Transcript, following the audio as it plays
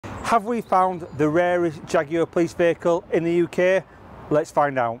Have we found the rarest Jaguar police vehicle in the UK? Let's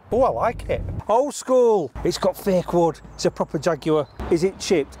find out. Oh, I like it. Old school. It's got fake wood. It's a proper Jaguar. Is it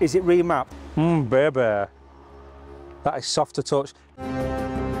chipped? Is it remapped? Baby. That is soft to touch.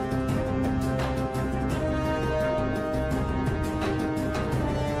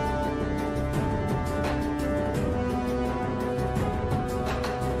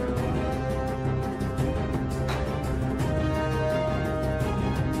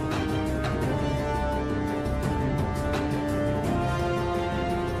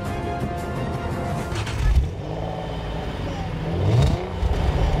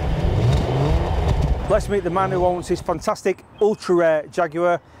 Let's meet the man who owns this fantastic ultra rare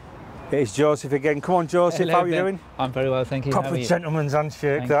Jaguar. It is Joseph again. Come on, Joseph. Hello, how are you doing? I'm very well, thank you. Proper gentleman's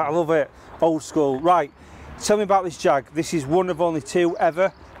handshake. Thank I love it. Old school. Right. Tell me about this Jag. This is one of only two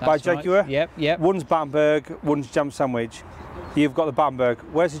ever by Jaguar. Right. Yep. One's Battenberg, one's jam sandwich. You've got the Battenberg.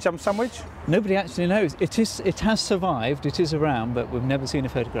 Where's the jam sandwich? Nobody actually knows. It has survived. It is around, but we've never seen a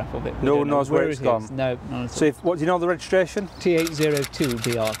photograph of it. No one knows where it's gone. No, none at all. So, what do you know the registration? T802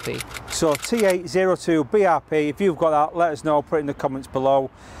 BRP. So T802 BRP. If you've got that, let us know. Put it in the comments below.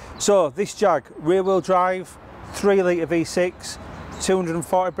 So this Jag, rear-wheel drive, 3-litre V6,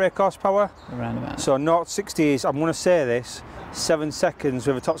 240 brake horsepower. Around about. So 0 to 60 is, I'm going to say this, 7 seconds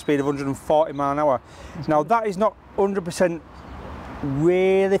with a top speed of 140 mile an hour. Now that is not 100%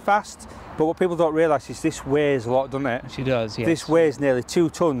 really fast, but what people don't realise is this weighs a lot, doesn't it? She does, yes. This weighs nearly 2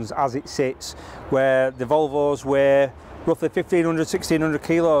 tonnes as it sits, where the Volvos weigh roughly 1,500, 1,600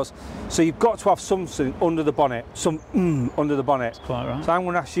 kilos. So you've got to have something under the bonnet, under the bonnet. That's quite right. So I'm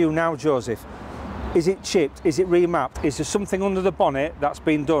going to ask you now, Joseph, is it chipped? Is it remapped? Is there something under the bonnet that's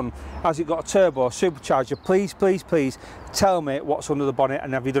been done? Has it got a turbo, supercharger? Please, please, please tell me what's under the bonnet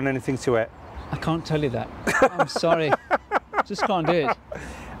and have you done anything to it? I can't tell you that. I'm sorry. Just can't do it.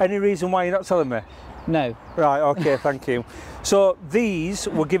 Any reason why you're not telling me? No. Right, okay, thank you. So these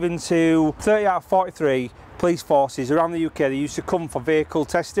were given to 30 out of 43 police forces around the UK. They used to come for vehicle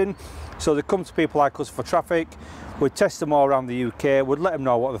testing. So they come to people like us for traffic. We'd test them all around the UK. We'd let them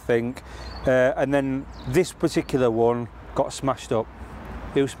know what they think. And then this particular one got smashed up.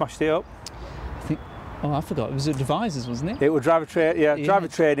 Who smashed it up? I think, oh, I forgot. It was at Devizes, wasn't it? It was driver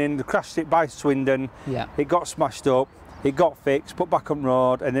training. They crashed it by Swindon. Yeah. It got smashed up. It got fixed, put back on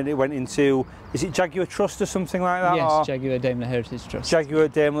road, and then it went into, is it Jaguar Trust or something like that? Yes, or Jaguar Daimler Heritage Trust. Jaguar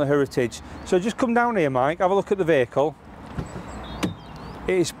Daimler Heritage. So just come down here, Mike, have a look at the vehicle.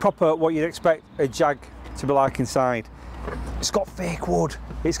 It is proper what you'd expect a Jag to be like inside. It's got fake wood.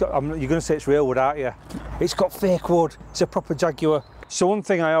 It's got, you're going to say it's real wood, aren't you? It's got fake wood. It's a proper Jaguar. So one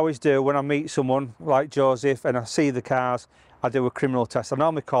thing I always do when I meet someone like Joseph and I see the cars, I do a criminal test. I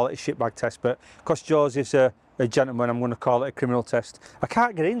normally call it a shitbag test, but because Joseph's a gentleman, I'm going to call it a criminal test. I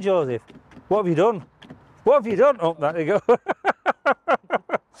can't get in, Joseph. What have you done? What have you done? Oh, there you go.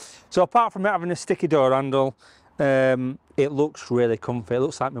 So apart from it having a sticky door handle, it looks really comfy. It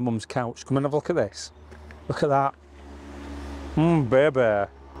looks like my mum's couch. Come and have a look at this. Look at that. Baby.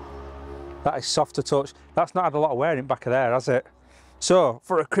 That is soft to touch. That's not had a lot of wear in back of there, has it? So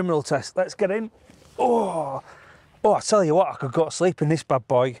for a criminal test, let's get in. Oh, I tell you what, I could go to sleep in this bad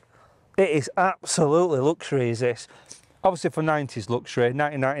boy. It is absolutely luxury, is this. Obviously for 90s luxury,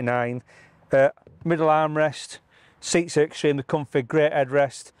 1999. Middle armrest, seats are extremely comfy, great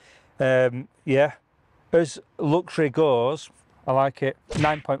headrest. Yeah, as luxury goes, I like it.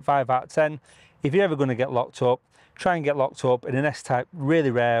 9.5 out of 10. If you're ever going to get locked up, try and get locked up in an S-Type,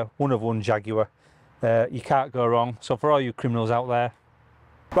 really rare, one of one Jaguar. You can't go wrong. So for all you criminals out there.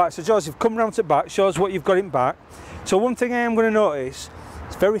 Right, so Joseph, come round to the back, show us what you've got in back. So one thing I am going to notice,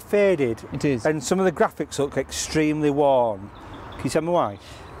 it's very faded. It is. And some of the graphics look extremely worn. Can you tell me why?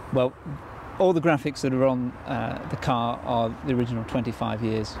 Well, all the graphics that are on the car are the original 25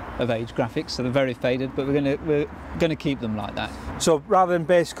 years of age graphics, so they're very faded, but we're gonna keep them like that. So rather than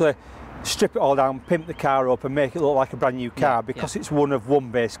basically strip it all down, pimp the car up and make it look like a brand new car, because it's one of one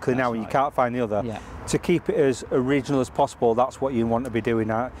basically. That's now, and you can't find the other. To keep it as original as possible, that's what you want to be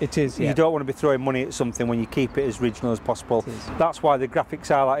doing. It is, You don't want to be throwing money at something when you keep it as original as possible. That's why the graphics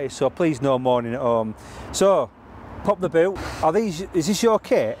are like this, so please no mourning at home. So, pop the boot. Is this your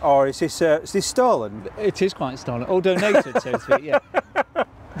kit, or is this stolen? It is quite stolen, or donated, so to speak, yeah.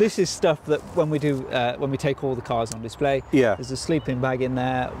 This is stuff that when we take all the cars on display, there's a sleeping bag in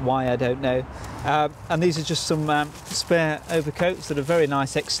there, why I don't know. And these are just some spare overcoats that are very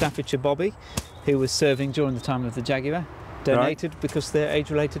nice ex-Staffordshire Bobby, who was serving during the time of the Jaguar, donated because they're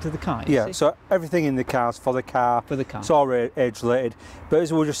age related to the car. So everything in the car's for the car. For the car. It's all age related. But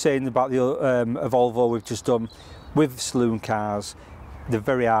as we were just saying about the Volvo we've just done with saloon cars, they're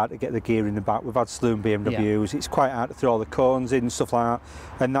very hard to get the gear in the back. We've had saloon BMWs, it's quite hard to throw all the cones in and stuff like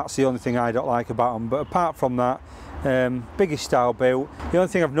that, and that's the only thing I don't like about them. But apart from that, biggest style built. The only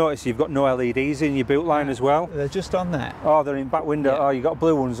thing I've noticed, you've got no LEDs in your boot line as well. They're just on there. Oh, they're in back window. Oh, you've got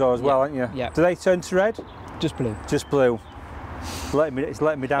blue ones though as well, haven't you? Yeah. Do they turn to red? Just blue. Just blue. It's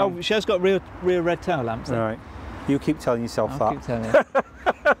letting me down. Oh, she has got rear red tail lamps. All right. You keep telling yourself that. I'll keep telling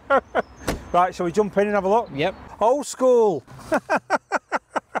you. Right, shall we jump in and have a look? Yep. Old school.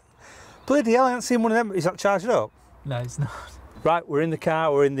 Bloody hell, I haven't seen one of them. Is that charged up? No, it's not. Right, we're in the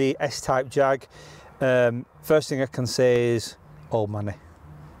car, we're in the S-Type Jag. First thing I can say is old money.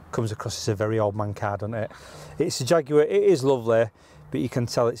 Comes across as a very old man car, doesn't it? It's a Jaguar, it is lovely, but you can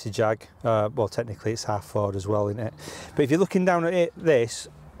tell it's a Jag. Well, technically it's half Ford as well, isn't it? But if you're looking down at this,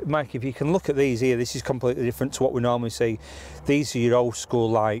 Mike, if you can look at these here, this is completely different to what we normally see. These are your old school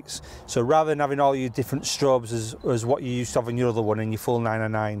lights. So rather than having all your different strobes as what you used to have on your other one in your full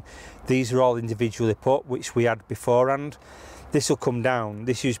 999, these are all individually put, which we had beforehand. This will come down.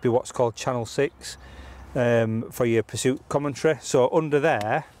 This used to be what's called channel 6 for your pursuit commentary. So under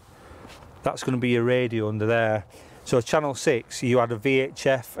there, that's going to be your radio under there. So channel 6, you had a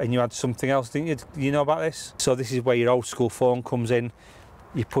VHF and you had something else, didn't you? You know about this? So this is where your old school phone comes in.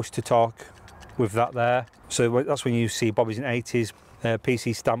 You push to talk with that there. So that's when you see Bobby's in 80s,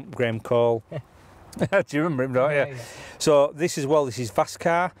 PC Stamp, Graham Cole. Do you remember him, don't you? Yeah. So this as well, this is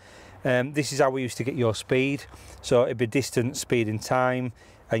VASCAR. This is how we used to get your speed. So it'd be distance, speed and time,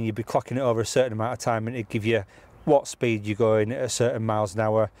 and you'd be clocking it over a certain amount of time, and it'd give you what speed you're going at a certain miles an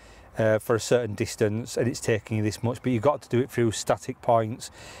hour for a certain distance, and it's taking you this much, but you've got to do it through static points.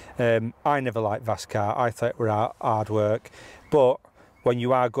 I never liked VASCAR. I thought it were hard work, but when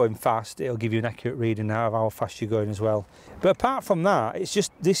you are going fast, it'll give you an accurate reading now of how fast you're going as well. But apart from that, it's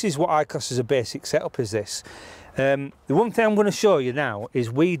just, this is what I class as a basic setup, is this. The one thing I'm going to show you now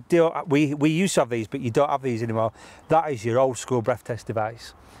is we used to have these, but you don't have these anymore. That is your old school breath test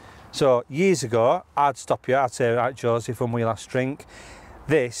device. So years ago, I'd stop you, I'd say, right, Joseph, when we last drink?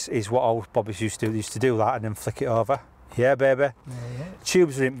 This is what old Bobbies used to do. They used to do that and then flick it over. Yeah, baby. Yeah.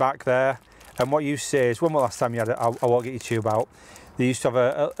 Tubes are in back there. And what you say is, when was the last time you had it? I won't get your tube out. They used to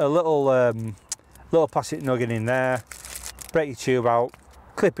have a little plastic nugget in there, break your tube out,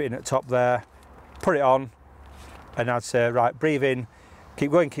 clip it in at the top there, put it on, and I'd say, right, breathe in, keep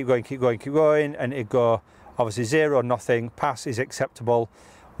going, keep going, keep going, keep going, and it'd go, obviously 0, nothing, pass is acceptable,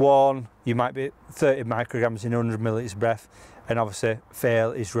 1, you might be 30 micrograms in 100 millilitres of breath, and obviously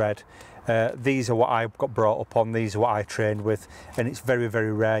fail is red. These are what I got brought up on, these are what I trained with, and it's very,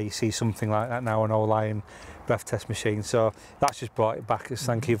 very rare you see something like that now on Lion breath test machine. So that's just brought it back,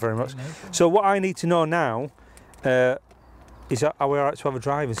 thank you very much. So what I need to know now is, are we alright to have a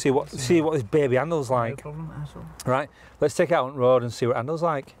drive and see what this baby handles like? No problem at all. Right, let's take it out on the road and see what it handles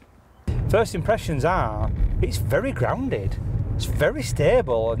like. First impressions are, it's very grounded, it's very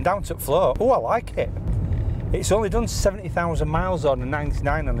stable and down to flow. Oh, I like it. It's only done 70,000 miles on a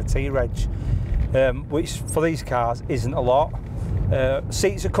 99 on a T-Reg, which for these cars isn't a lot.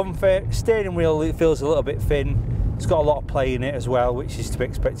 Seats are comfy, steering wheel, it feels a little bit thin. It's got a lot of play in it as well, which is to be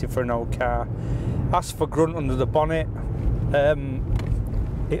expected for an old car. As for grunt under the bonnet,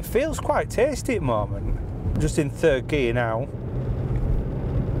 it feels quite tasty at the moment. Just in 3rd gear now.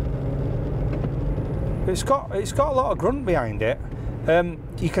 It's got a lot of grunt behind it.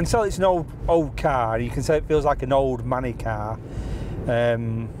 You can tell it's an old car. You can say it feels like an old manny car.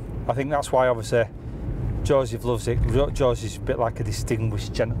 I think that's why obviously Joseph loves it. Joseph's a bit like a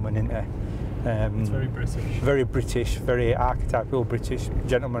distinguished gentleman, isn't he? It's very British. Very British, very archetypal British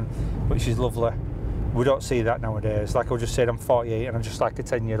gentleman, which is lovely. We don't see that nowadays. Like I just said, I'm 48 and I'm just like a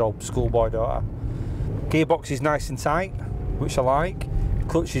 10-year-old schoolboy daughter. Gearbox is nice and tight, which I like.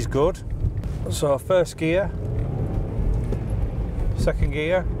 Clutch is good. So 1st gear, 2nd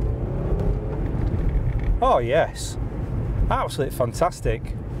gear. Oh yes, absolutely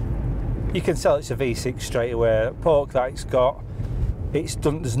fantastic. You can tell it's a V6 straight away. The poke that it's got, it's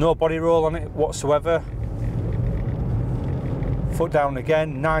done. There's no body roll on it whatsoever. Foot down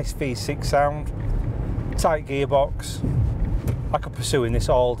again, nice V6 sound. Tight gearbox. I could pursue in this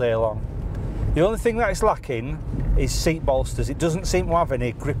all day long. The only thing that it's lacking is seat bolsters. It doesn't seem to have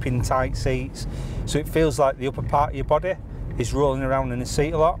any gripping tight seats, so it feels like the upper part of your body is rolling around in the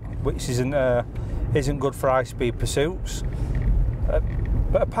seat a lot, which isn't good for high-speed pursuits.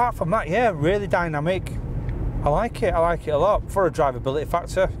 But apart from that, yeah, really dynamic. I like it a lot. For a drivability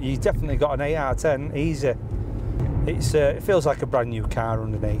factor, you definitely got an 8 out of 10, easy. It feels like a brand new car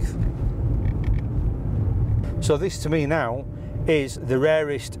underneath. So this to me now is the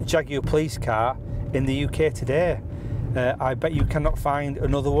rarest Jaguar police car in the UK today. I bet you cannot find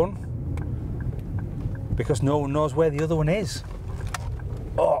another one because no one knows where the other one is.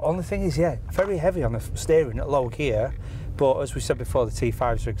 Oh, only thing is, yeah, very heavy on the steering at low gear, but as we said before, the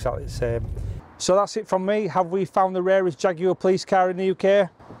T5s are exactly the same. So that's it from me. Have we found the rarest Jaguar police car in the UK?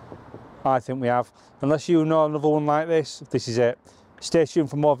 I think we have. Unless you know another one like this, this is it. Stay tuned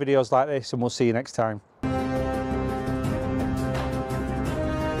for more videos like this and we'll see you next time.